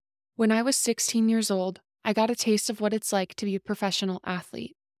When I was 16 years old, I got a taste of what it's like to be a professional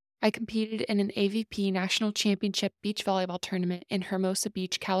athlete. I competed in an AVP National Championship beach volleyball tournament in Hermosa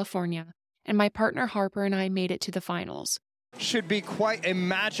Beach, California, and my partner Harper and I made it to the finals. Should be quite a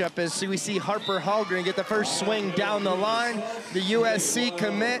matchup as we see Harper Hallgren get the first swing down the line. The USC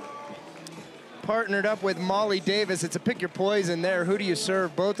commit partnered up with Molly Davis. It's a pick your poison there. Who do you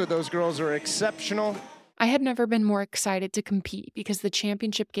serve? Both of those girls are exceptional. I had never been more excited to compete because the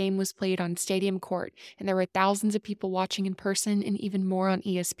championship game was played on Stadium Court, and there were thousands of people watching in person and even more on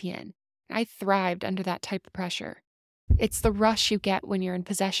ESPN. I thrived under that type of pressure. It's the rush you get when you're in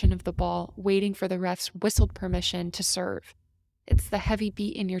possession of the ball, waiting for the ref's whistled permission to serve. It's the heavy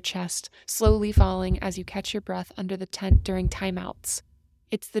beat in your chest, slowly falling as you catch your breath under the tent during timeouts.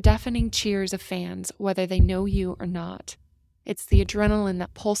 It's the deafening cheers of fans, whether they know you or not. It's the adrenaline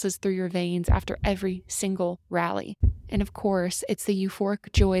that pulses through your veins after every single rally. And of course, it's the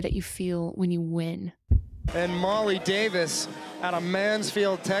euphoric joy that you feel when you win. And Molly Davis out of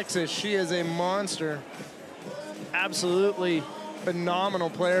Mansfield, Texas. She is a monster. Absolutely phenomenal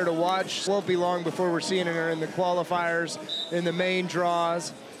player to watch. Won't be long before we're seeing her in the qualifiers, in the main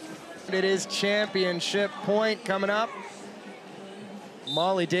draws. It is championship point coming up.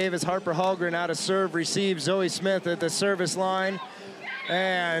 Molly Davis, Harper Hallgren out of serve, receives Zoe Smith at the service line.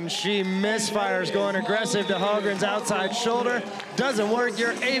 And she misfires, going aggressive to Hallgren's outside shoulder. Doesn't work.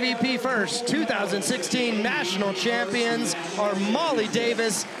 Your AVP first. 2016 national champions are Molly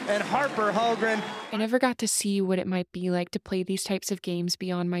Davis and Harper Hallgren. I never got to see what it might be like to play these types of games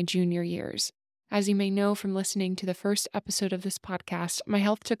beyond my junior years. As you may know from listening to the first episode of this podcast, my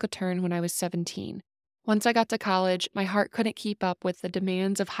health took a turn when I was 17. Once I got to college, my heart couldn't keep up with the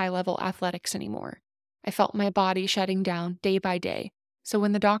demands of high-level athletics anymore. I felt my body shutting down day by day. So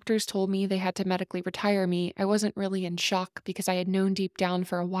when the doctors told me they had to medically retire me, I wasn't really in shock because I had known deep down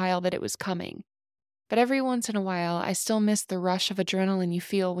for a while that it was coming. But every once in a while, I still miss the rush of adrenaline you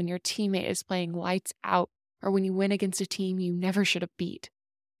feel when your teammate is playing lights out or when you win against a team you never should have beat.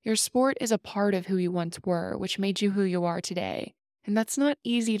 Your sport is a part of who you once were, which made you who you are today. And that's not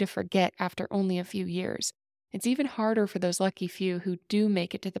easy to forget after only a few years. It's even harder for those lucky few who do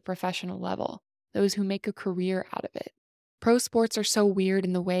make it to the professional level, those who make a career out of it. Pro sports are so weird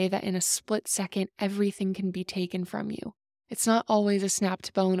in the way that in a split second, everything can be taken from you. It's not always a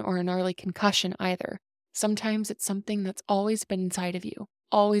snapped bone or a gnarly concussion either. Sometimes it's something that's always been inside of you,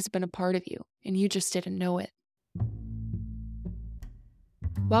 always been a part of you, and you just didn't know it.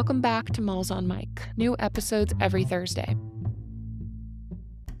 Welcome back to Malls on Mike. New episodes every Thursday.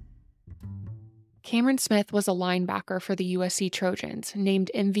 Cameron Smith was a linebacker for the USC Trojans, named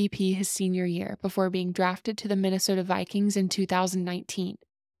MVP his senior year before being drafted to the Minnesota Vikings in 2019.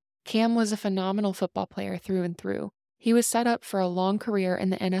 Cam was a phenomenal football player through and through. He was set up for a long career in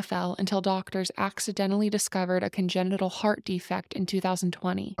the NFL until doctors accidentally discovered a congenital heart defect in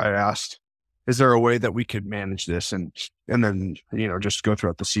 2020. I asked, is there a way that we could manage this and then, just go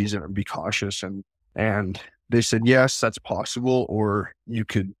throughout the season and be cautious? And they said, yes, that's possible, or you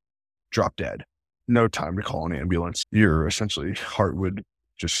could drop dead. No time to call an ambulance. Your essentially heart would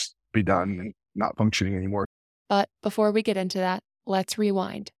just be done and not functioning anymore. But before we get into that, let's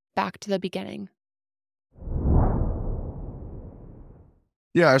rewind back to the beginning.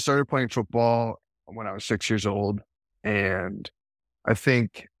 Yeah, I started playing football when I was 6 years old. And I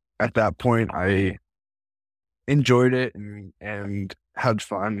think at that point I enjoyed it and had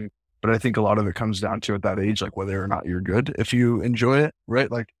fun. But I think a lot of it comes down to at that age, like whether or not you're good, if you enjoy it, right?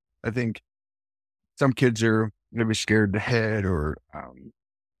 Like I think some kids are maybe scared to hit or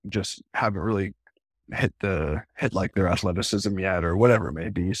just haven't really hit like their athleticism yet or whatever it may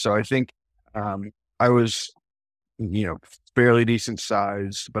be. So I think I was, fairly decent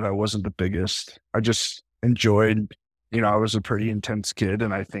size, but I wasn't the biggest. I just enjoyed, I was a pretty intense kid.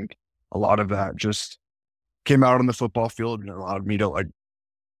 And I think a lot of that just came out on the football field and allowed me to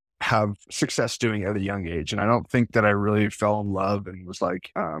have success doing it at a young age. And I don't think that I really fell in love and was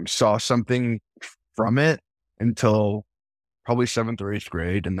saw something from it until probably 7th or 8th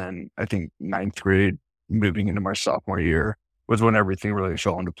grade. And then I think 9th grade, moving into my sophomore year, was when everything really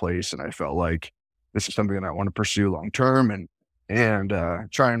fell into place. And I felt like this is something that I want to pursue long term and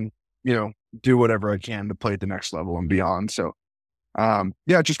try and, do whatever I can to play at the next level and beyond. So,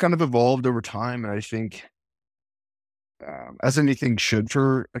 it just kind of evolved over time. And I think as anything should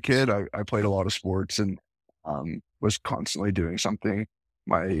for a kid, I played a lot of sports and was constantly doing something.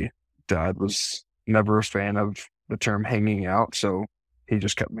 My dad was never a fan of the term hanging out, so he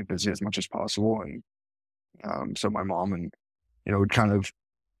just kept me busy as much as possible. And so my mom and would kind of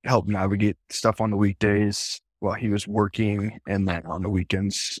help navigate stuff on the weekdays. while he was working, and then on the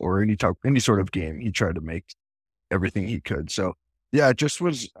weekends or any sort of game, he tried to make everything he could. So yeah, it just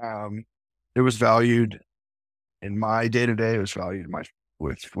was, it was valued in my day-to-day. It was valued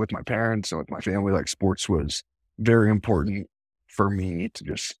with my parents and with my family. Like, sports was very important for me to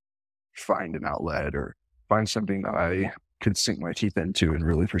just find an outlet or find something that I could sink my teeth into and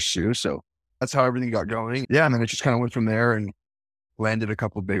really pursue. So that's how everything got going. Yeah, and then it just kind of went from there and landed a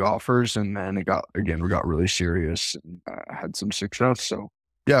couple of big offers, and then we got really serious and had some success. So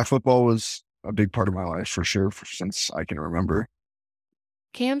yeah, football was a big part of my life for sure, since I can remember.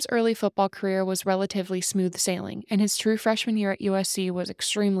 Cam's early football career was relatively smooth sailing, and his true freshman year at USC was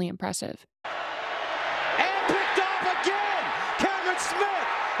extremely impressive. And picked off again! Cameron Smith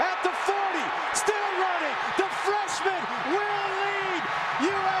at the 40, still running. The freshman will lead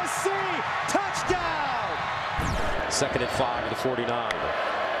USC. Touchdown! 2nd and 5 to the 49.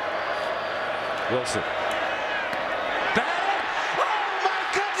 Wilson. Bad. Oh my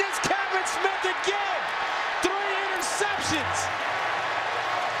goodness! Cameron Smith again! 3 interceptions!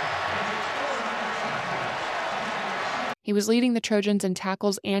 He was leading the Trojans in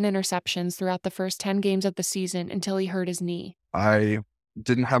tackles and interceptions throughout the first 10 games of the season until he hurt his knee. I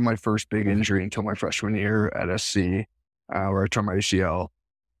didn't have my first big injury until my freshman year at SC, where I tore my ACL.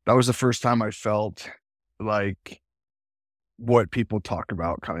 That was the first time I felt like what people talk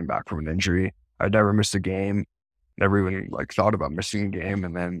about coming back from an injury. I'd never missed a game, never even thought about missing a game.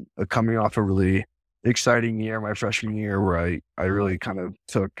 And then coming off a really exciting year, my freshman year, where I really kind of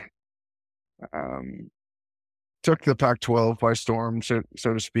took the Pac-12 by storm, so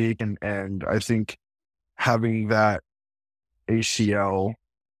to speak. And I think having that ACL,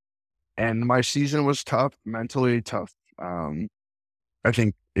 and my season was tough, mentally tough. I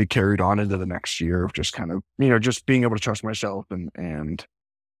think it carried on into the next year of just kind of, just being able to trust myself. And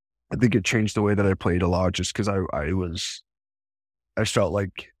I think it changed the way that I played a lot, just because I felt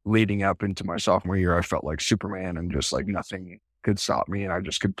like leading up into my sophomore year, I felt like Superman, and just like nothing could stop me, and I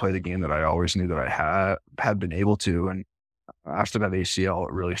just could play the game that I always knew that I had been able to. And after that ACL,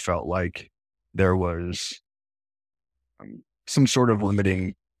 it really felt like there was some sort of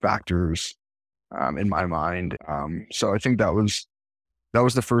limiting factors in my mind. So I think that was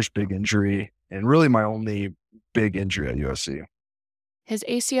the first big injury, and really my only big injury at USC. His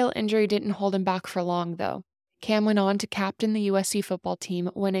ACL injury didn't hold him back for long, though. Cam went on to captain the USC football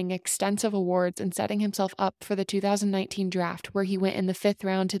team, winning extensive awards and setting himself up for the 2019 draft, where he went in the 5th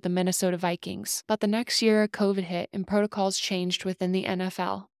round to the Minnesota Vikings. But the next year, COVID hit and protocols changed within the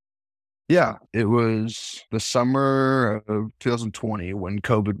NFL. Yeah, it was the summer of 2020 when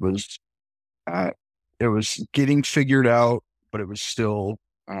COVID was, it was getting figured out, but it was still,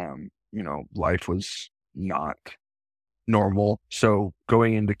 life was not normal. So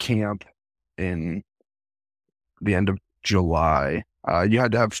going into camp in the end of July, you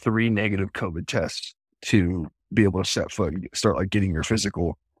had to have 3 negative COVID tests to be able to set foot and start getting your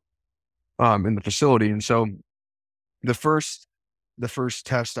physical in the facility. And so the first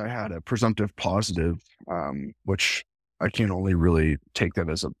test, I had a presumptive positive, which I can only really take that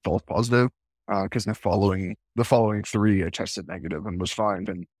as a false positive, because the following 3 I tested negative and was fine.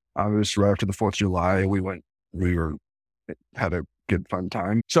 And it was right after the 4th of July. We had a good fun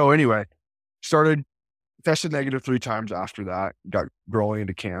time. So anyway, tested negative 3 times after that, got rolling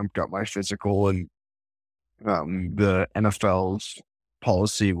into camp, got my physical, and the NFL's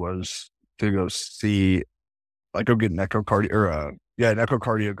policy was to go get an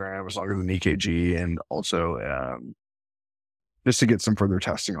echocardiogram was longer than EKG, and also just to get some further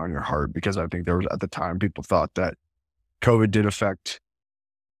testing on your heart, because I think there was, at the time, people thought that COVID did affect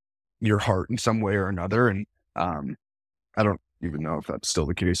your heart in some way or another. And I don't even know if that's still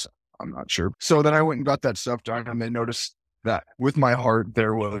the case. I'm not sure. So then I went and got that stuff done, and they noticed that with my heart,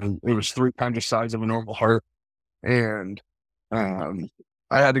 it was 3 times the size of a normal heart. And I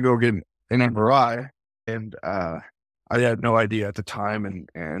had to go get an MRI, and I had no idea at the time.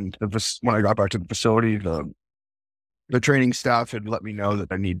 And when I got back to the facility, the training staff had let me know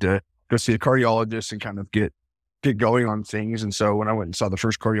that I need to go see a cardiologist and kind of get going on things. And so when I went and saw the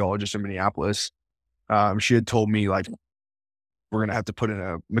first cardiologist in Minneapolis, she had told me, we're going to have to put in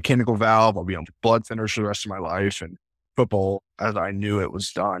a mechanical valve. I'll be on blood thinners for the rest of my life. And football, as I knew it, was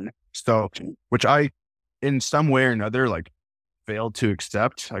done. So, which I, in some way or another, failed to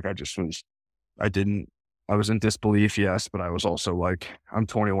accept. I was in disbelief, yes, but I was also I'm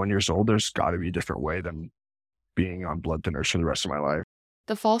 21 years old. There's got to be a different way than being on blood thinners for the rest of my life.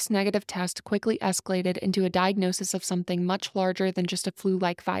 The false negative test quickly escalated into a diagnosis of something much larger than just a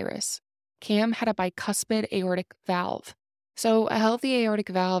flu-like virus. Cam had a bicuspid aortic valve. So, a healthy aortic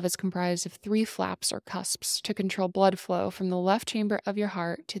valve is comprised of 3 flaps or cusps to control blood flow from the left chamber of your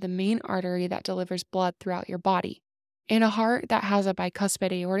heart to the main artery that delivers blood throughout your body. In a heart that has a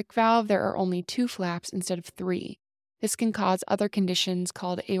bicuspid aortic valve, there are only 2 flaps instead of 3. This can cause other conditions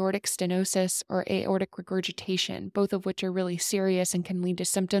called aortic stenosis or aortic regurgitation, both of which are really serious and can lead to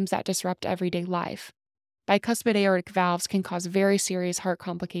symptoms that disrupt everyday life. Bicuspid aortic valves can cause very serious heart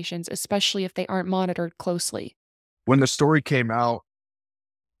complications, especially if they aren't monitored closely. When the story came out,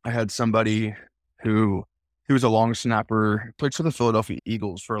 I had somebody who he was a long snapper, played for the Philadelphia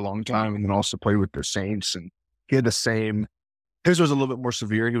Eagles for a long time, and then also played with the Saints. And he had the same. His was a little bit more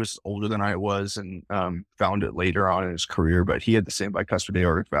severe. He was older than I was, and found it later on in his career. But he had the same bicuspid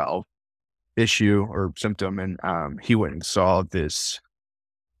aortic valve issue or symptom, and he went and saw this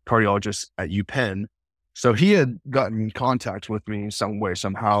cardiologist at UPenn. So he had gotten in contact with me in some way,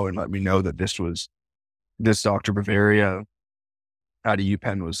 somehow, and let me know that this Dr. Bavaria out of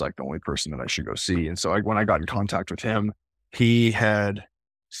UPenn was like the only person that I should go see. And so when I got in contact with him, he had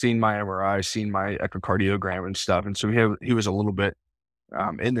seen my MRI, seen my echocardiogram and stuff. And so he was a little bit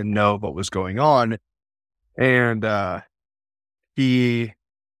in the know of what was going on. And he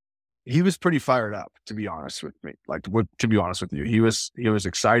was pretty fired up, to be honest with me. To be honest with you, he was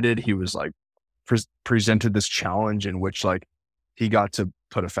excited. He was like presented this challenge in which like he got to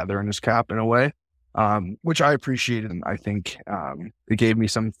put a feather in his cap in a way. Which I appreciated. And I think it gave me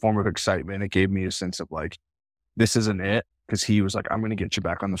some form of excitement. It gave me a sense of like, this isn't it. Because he was like, I'm going to get you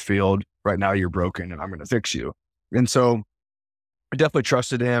back on the field. Right now you're broken and I'm going to fix you. And so I definitely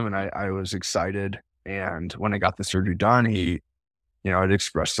trusted him, and I was excited. And when I got the surgery done, he, had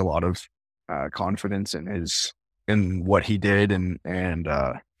expressed a lot of confidence in what he did. And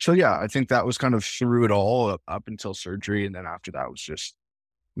so, yeah, I think that was kind of through it all up until surgery. And then after that was just,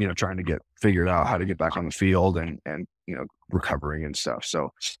 trying to get figured out how to get back on the field and recovering and stuff.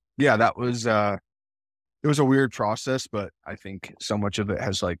 So yeah, that was, it was a weird process, but I think so much of it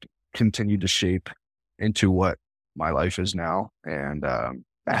has like continued to shape into what my life is now. And I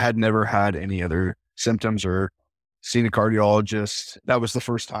had never had any other symptoms or seen a cardiologist. That was the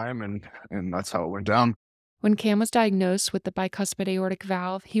first time, and that's how it went down. When Cam was diagnosed with the bicuspid aortic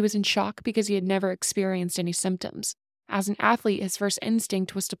valve, he was in shock because he had never experienced any symptoms. As an athlete, his first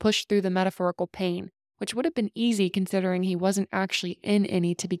instinct was to push through the metaphorical pain, which would have been easy considering he wasn't actually in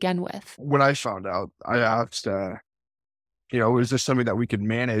any to begin with. When I found out, I asked, is this something that we could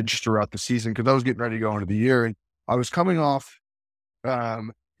manage throughout the season? Because I was getting ready to go into the year, and I was coming off, a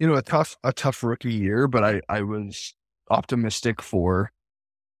tough rookie year, but I was optimistic for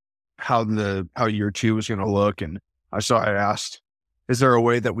how year 2 was going to look. And I asked, is there a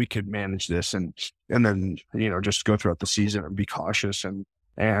way that we could manage this and then, just go throughout the season and be cautious?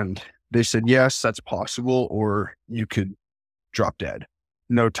 And they said, yes, that's possible. Or you could drop dead.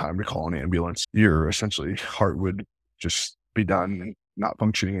 No time to call an ambulance. Your essentially heart would just be done and not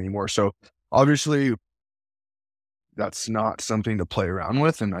functioning anymore. So obviously that's not something to play around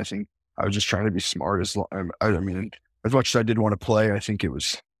with. And I think I was just trying to be smart as much as I did want to play, I think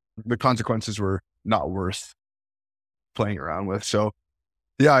the consequences were not worth playing around with. So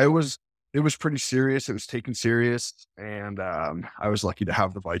yeah, it was pretty serious. It was taken serious. And I was lucky to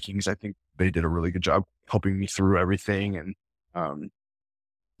have the Vikings. I think they did a really good job helping me through everything and,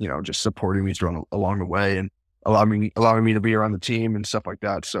 just supporting me along the way and allowing me to be around the team and stuff like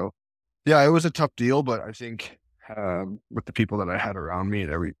that. So yeah, it was a tough deal, but I think with the people that I had around me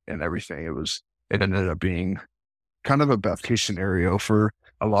and everything, it ended up being kind of a best case scenario for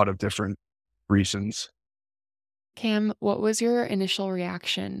a lot of different reasons. Cam, what was your initial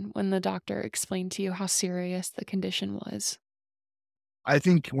reaction when the doctor explained to you how serious the condition was? I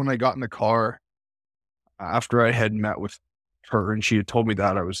think when I got in the car, after I had met with her and she had told me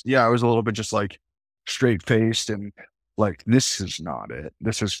that, I was a little bit just like straight faced and like, this is not it.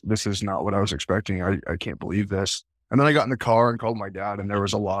 This is not what I was expecting. I can't believe this. And then I got in the car and called my dad, and there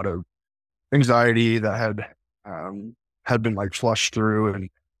was a lot of anxiety that had been like flushed through, and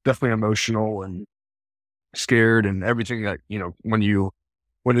definitely emotional and scared and everything that,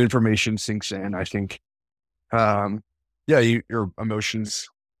 when information sinks in, I think, your emotions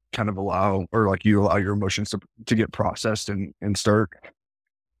kind of allow your emotions to get processed and start,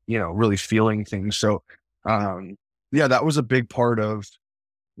 really feeling things. So, that was a big part of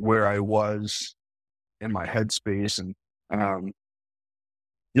where I was in my headspace. And,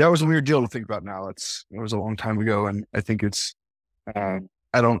 it was a weird deal to think about now. It was a long time ago. And I think I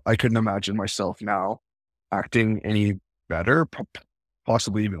couldn't imagine myself now acting any better,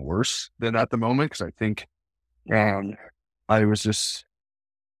 possibly even worse than at the moment. Cause I think, I was just,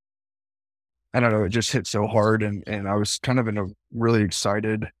 I don't know, it just hit so hard, and I was kind of in a really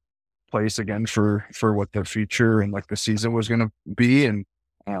excited place again for what the future and like the season was going to be. And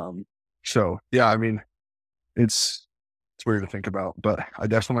so yeah, I mean, it's weird to think about, but I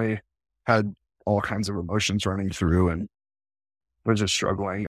definitely had all kinds of emotions running through and was just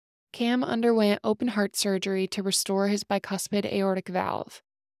struggling. Cam underwent open heart surgery to restore his bicuspid aortic valve.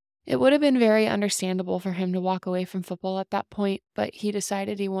 It would have been very understandable for him to walk away from football at that point, but he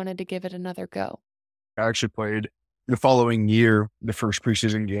decided he wanted to give it another go. I actually played the following year, the first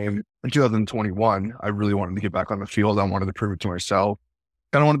preseason game in 2021. I really wanted to get back on the field. I wanted to prove it to myself.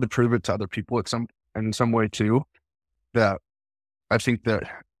 Kind of wanted to prove it to other people in some way too. That I think that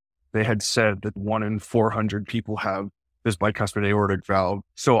they had said that 1 in 400 people have this bicuspid aortic valve.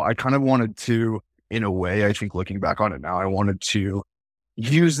 So I kind of wanted to, in a way, I think looking back on it now, I wanted to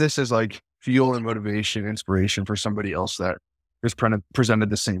use this as like fuel and motivation, inspiration for somebody else that has presented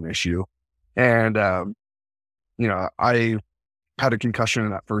the same issue. And, I had a concussion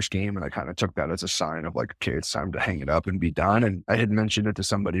in that first game, and I kind of took that as a sign of like, okay, it's time to hang it up and be done. And I had mentioned it to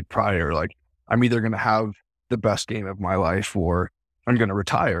somebody prior, like, I'm either going to have the best game of my life or I'm going to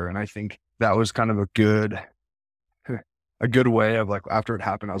retire. And I think that was kind of a good way of like, after it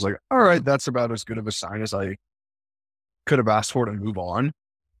happened, I was like, all right, that's about as good of a sign as I could have asked for to move on.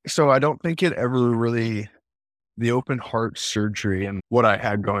 So I don't think it ever really, the open heart surgery and what I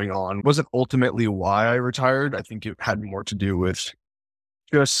had going on wasn't ultimately why I retired. I think it had more to do with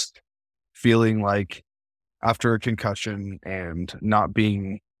just feeling like after a concussion and not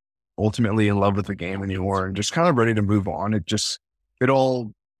being ultimately in love with the game anymore and just kind of ready to move on. It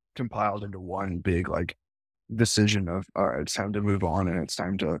all compiled into one big like decision of, all right, it's time to move on and it's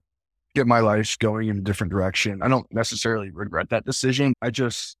time to get my life going in a different direction. I don't necessarily regret that decision. I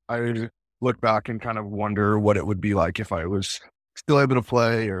look back and kind of wonder what it would be like if I was still able to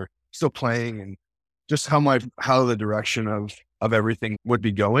play or still playing, and just how the direction of everything would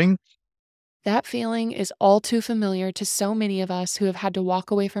be going. That feeling is all too familiar to so many of us who have had to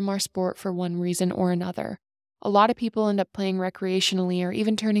walk away from our sport for one reason or another. A lot of people end up playing recreationally or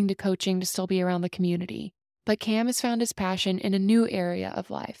even turning to coaching to still be around the community. But Cam has found his passion in a new area of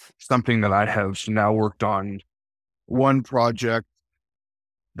life. Something that I have now worked on, one project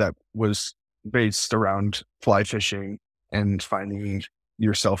that was based around fly fishing and finding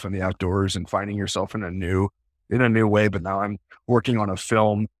yourself in the outdoors and finding yourself in a new way. But now I'm working on a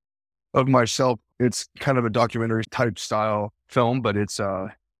film of myself. It's kind of a documentary type style film, but it's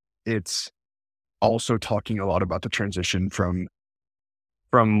also talking a lot about the transition from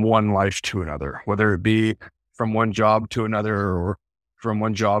one life to another, whether it be from one job to another or from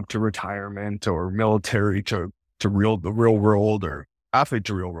one job to retirement or military to the real world or athlete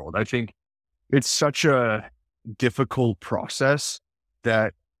to real world. I think it's such a difficult process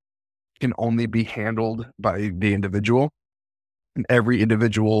that can only be handled by the individual. And every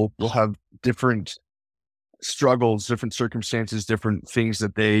individual will have different struggles, different circumstances, different things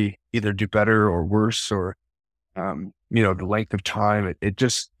that they either do better or worse, or, the length of time.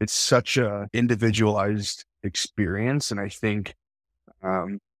 It's such a individualized experience. And I think,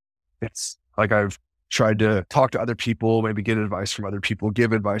 it's like I've tried to talk to other people, maybe get advice from other people,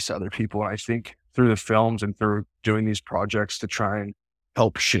 give advice to other people. And I think through the films and through doing these projects to try and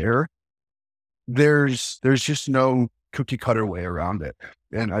help share, there's just no cookie cutter way around it.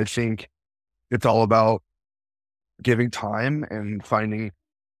 And I think it's all about giving time and finding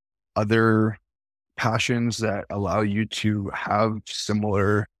other passions that allow you to have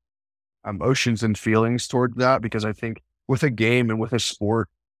similar emotions and feelings toward that. Because I think with a game and with a sport,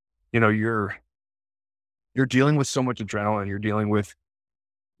 you're dealing with so much adrenaline. You're dealing with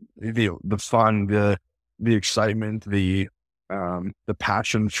the fun, the excitement, the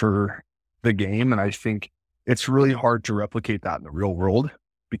passion for the game. And I think it's really hard to replicate that in the real world,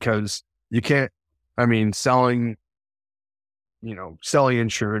 because you can't, selling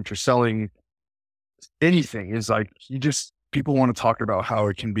insurance or selling anything is like, people want to talk about how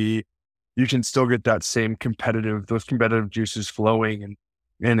it can be, you can still get that same those competitive juices flowing,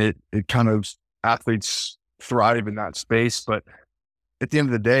 and it kind of, athletes thrive in that space. But at the end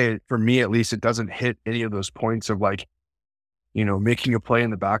of the day, for me at least, it doesn't hit any of those points of like, making a play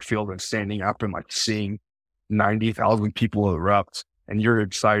in the backfield and standing up and like seeing 90,000 people erupt, and you're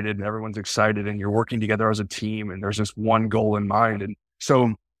excited and everyone's excited and you're working together as a team and there's this one goal in mind. And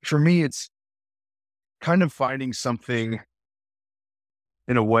so for me, it's kind of finding something,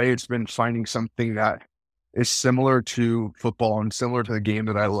 in a way, it's been finding something that is similar to football and similar to the game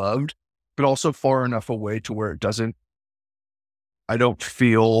that I loved, but also far enough away to where I don't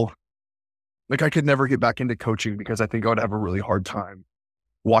feel like I could never get back into coaching, because I think I would have a really hard time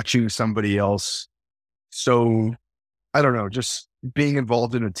watching somebody else. So I don't know, just being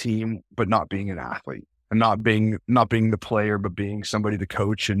involved in a team, but not being an athlete, and not being the player, but being somebody to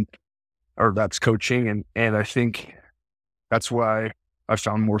coach or that's coaching. And I think that's why I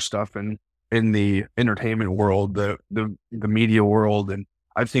found more stuff in the entertainment world, the media world. And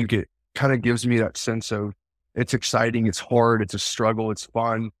I think it kind of gives me that sense of it's exciting, it's hard, it's a struggle, it's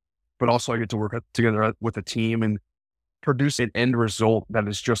fun, but also I get to work together with a team and produce an end result that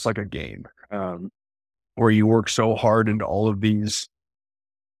is just like a game, where you work so hard into all of these,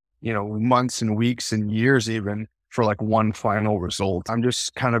 months and weeks and years even for like one final result. I'm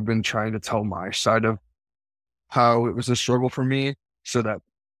just kind of been trying to tell my side of how it was a struggle for me, so that,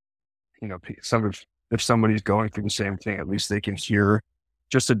 if somebody's going through the same thing, at least they can hear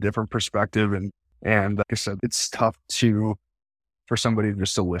just a different perspective. And like I said, it's tough for somebody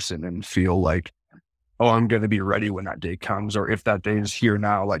just to listen and feel like, oh, I'm going to be ready when that day comes. Or if that day is here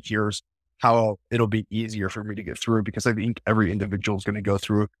now, like here's how it'll be easier for me to get through, because I think every individual is going to go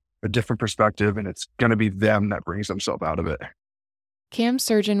through a different perspective, and it's going to be them that brings themselves out of it. Cam's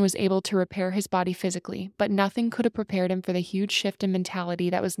surgeon was able to repair his body physically, but nothing could have prepared him for the huge shift in mentality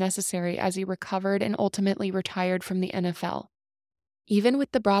that was necessary as he recovered and ultimately retired from the NFL. Even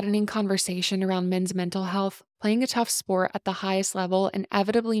with the broadening conversation around men's mental health, playing a tough sport at the highest level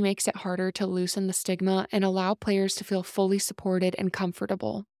inevitably makes it harder to loosen the stigma and allow players to feel fully supported and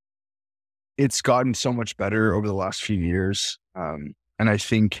comfortable. It's gotten so much better over the last few years, and I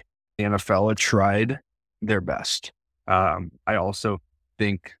think the NFL tried their best. I also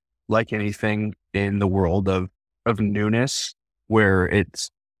think, like anything in the world of newness, where it's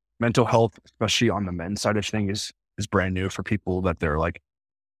mental health, especially on the men's side of things, is brand new for people, that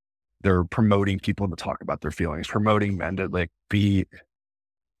they're promoting people to talk about their feelings, promoting men to like be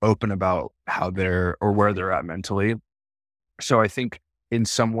open about how where they're at mentally. So I think in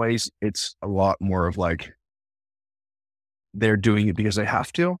some ways it's a lot more of like they're doing it because they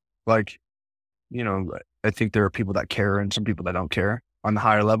have to. Like, I think there are people that care and some people that don't care on the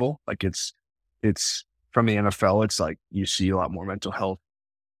higher level. Like it's from the NFL, it's like you see a lot more mental health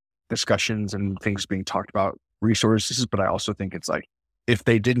discussions and things being talked about, resources. But I also think it's like, if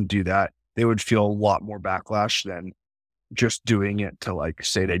they didn't do that, they would feel a lot more backlash than just doing it to like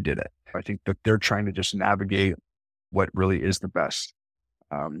say they did it. I think that they're trying to just navigate what really is the best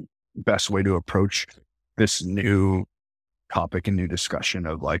way to approach this new topic and new discussion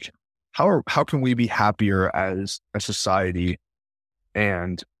of like, how can we be happier as a society,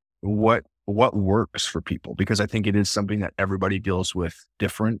 and what works for people? Because I think it is something that everybody deals with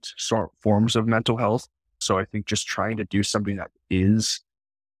different forms of mental health. So I think just trying to do something that is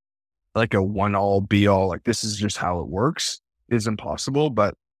like a one all be all, like this is just how it works, is impossible.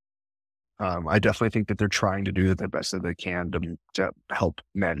 But I definitely think that they're trying to do the best that they can to help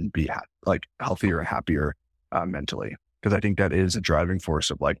men be healthier and happier mentally. Because I think that is a driving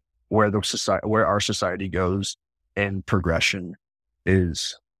force of like where our society goes, and progression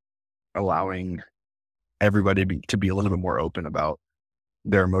is allowing everybody to be a little bit more open about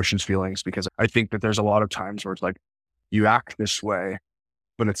their emotions, feelings. Because I think that there's a lot of times where it's like you act this way,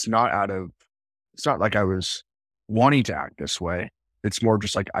 but it's not like I was wanting to act this way. It's more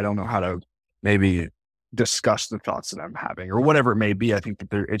just like, I don't know how to maybe discuss the thoughts that I'm having or whatever it may be. I think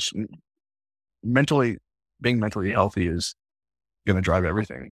that it's being mentally healthy is going to drive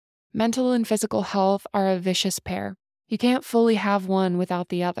everything. Mental and physical health are a vicious pair. You can't fully have one without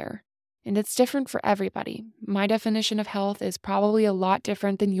the other. And it's different for everybody. My definition of health is probably a lot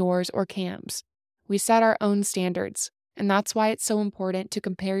different than yours or Cam's. We set our own standards, and that's why it's so important to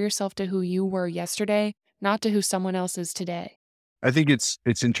compare yourself to who you were yesterday, not to who someone else is today. I think it's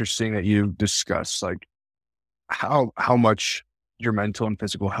interesting that you discuss like how much your mental and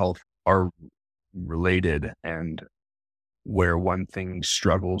physical health are related, and where one thing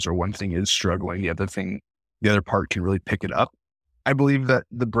struggles or one thing is struggling, the other part can really pick it up. I believe that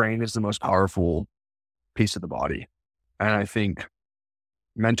the brain is the most powerful piece of the body. And I think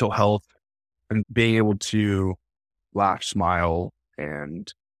mental health and being able to laugh, smile,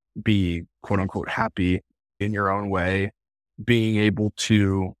 and be quote unquote happy in your own way, being able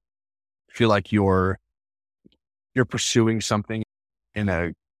to feel like you're pursuing something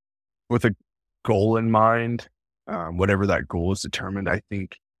with a goal in mind, whatever that goal is determined, I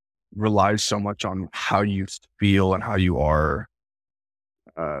think relies so much on how you feel and how you are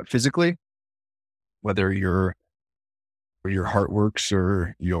physically, whether your heart works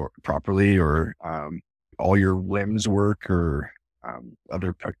or properly, or all your limbs work, or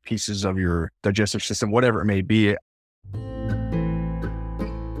other pieces of your digestive system, whatever it may be.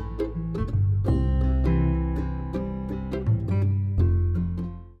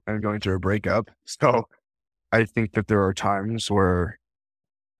 going through a breakup. So I think that there are times where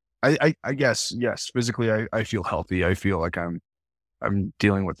I guess, yes, physically I feel healthy. I feel like I'm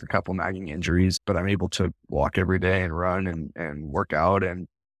dealing with a couple nagging injuries, but I'm able to walk every day and run and work out, and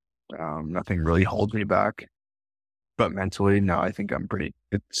nothing really holds me back. But mentally, no, I think I'm pretty,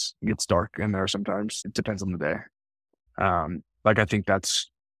 it gets dark in there sometimes. It depends on the day. Like I think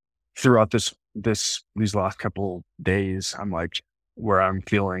that's throughout these last couple days, I'm like where I'm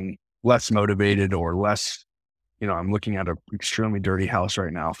feeling less motivated or less, I'm looking at an extremely dirty house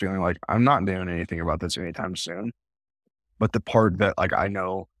right now, feeling like I'm not doing anything about this anytime soon. But the part that like I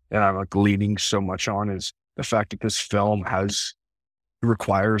know and I'm like leaning so much on is the fact that this film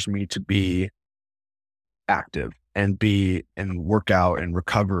requires me to be active and work out and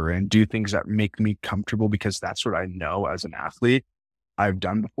recover and do things that make me comfortable, because that's what I know as an athlete I've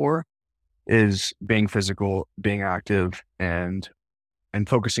done before, is being physical, being active, and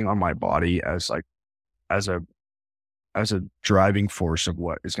focusing on my body as a driving force of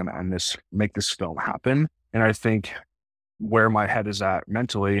what is going to make this film happen. And I think where my head is at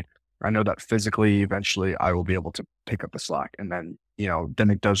mentally, I know that physically, eventually I will be able to pick up the slack. And then,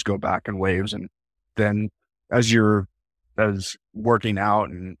 then it does go back in waves. And then as working out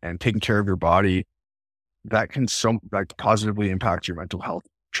and taking care of your body, that can positively impact your mental health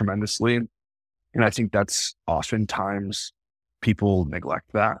tremendously. And I think that's oftentimes people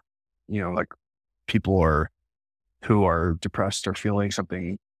neglect that, like people who are depressed or feeling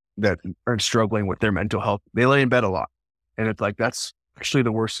something that are struggling with their mental health, they lay in bed a lot. And it's like, that's actually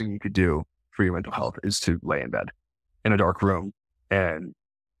the worst thing you could do for your mental health, is to lay in bed in a dark room and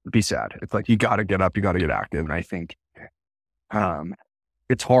be sad. It's like, you got to get up, you got to get active. And I think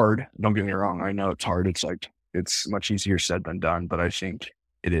it's hard. Don't get me wrong. I know it's hard. It's like, it's much easier said than done, but I think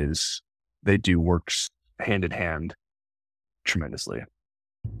it is. They do work hand in hand tremendously.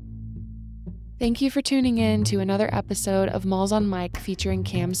 Thank you for tuning in to another episode of Malls on Mic featuring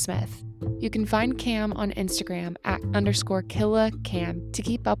Cam Smith. You can find Cam on Instagram @_KillaCam to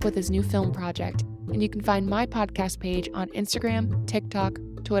keep up with his new film project. And you can find my podcast page on Instagram, TikTok,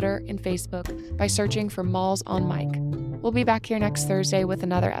 Twitter, and Facebook by searching for Malls on Mic. We'll be back here next Thursday with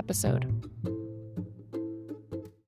another episode.